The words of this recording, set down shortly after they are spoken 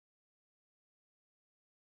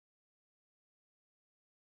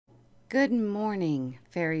Good morning,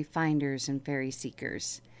 fairy finders and fairy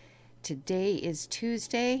seekers. Today is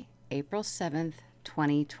Tuesday, April 7th,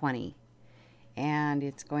 2020. And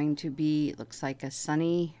it's going to be, looks like a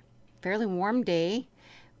sunny, fairly warm day.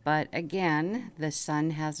 But again, the sun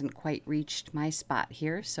hasn't quite reached my spot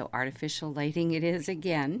here, so artificial lighting it is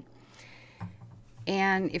again.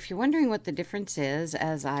 And if you're wondering what the difference is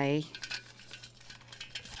as I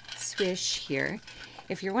swish here,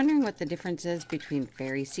 if you're wondering what the difference is between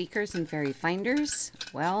fairy seekers and fairy finders,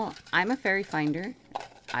 well, I'm a fairy finder.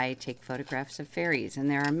 I take photographs of fairies,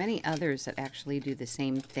 and there are many others that actually do the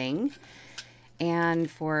same thing.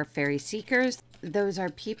 And for fairy seekers, those are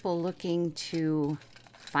people looking to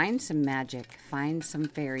find some magic, find some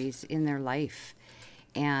fairies in their life,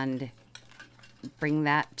 and bring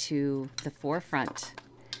that to the forefront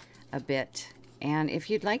a bit. And if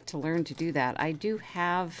you'd like to learn to do that, I do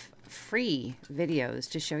have free videos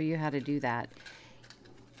to show you how to do that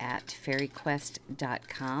at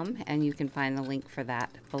FaerieQuest.com, and you can find the link for that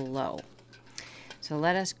below. So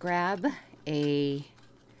let us grab a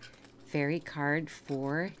fairy card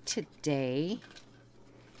for today,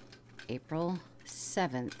 April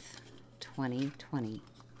 7th, 2020.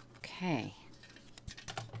 Okay.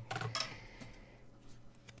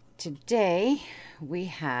 Today we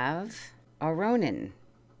have Auronan.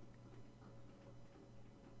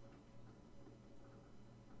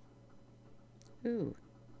 Ooh,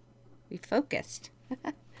 we focused.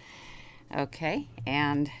 Okay,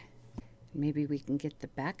 and maybe we can get the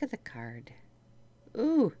back of the card.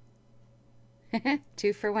 Ooh,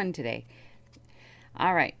 2 for 1 today.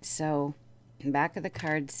 All right, so the back of the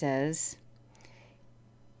card says,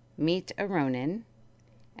 meet Auronan,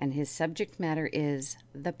 and his subject matter is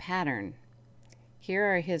the pattern.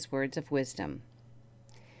 Here are his words of wisdom.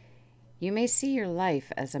 You may see your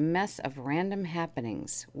life as a mess of random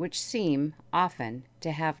happenings, which seem, often,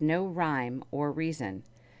 to have no rhyme or reason.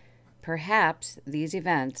 Perhaps these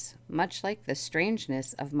events, much like the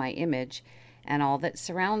strangeness of my image and all that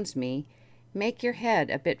surrounds me, make your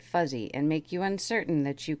head a bit fuzzy and make you uncertain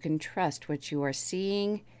that you can trust what you are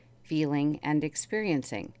seeing, feeling, and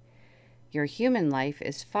experiencing. Your human life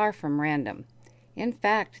is far from random. In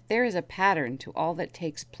fact, there is a pattern to all that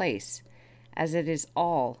takes place, as it is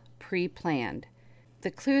all pre-planned.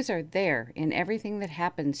 The clues are there in everything that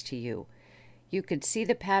happens to you. You could see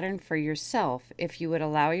the pattern for yourself if you would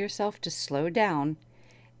allow yourself to slow down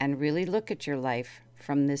and really look at your life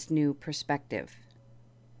from this new perspective.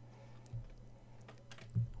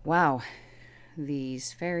 Wow,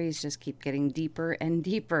 these fairies just keep getting deeper and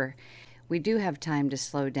deeper. We do have time to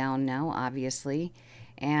slow down now, obviously,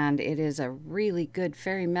 and it is a really good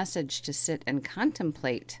fairy message to sit and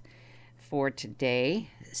contemplate for today.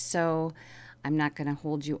 So I'm not going to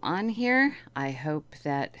hold you on here. I hope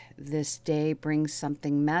that this day brings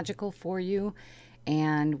something magical for you,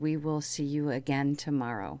 and we will see you again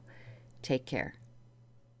tomorrow. Take care.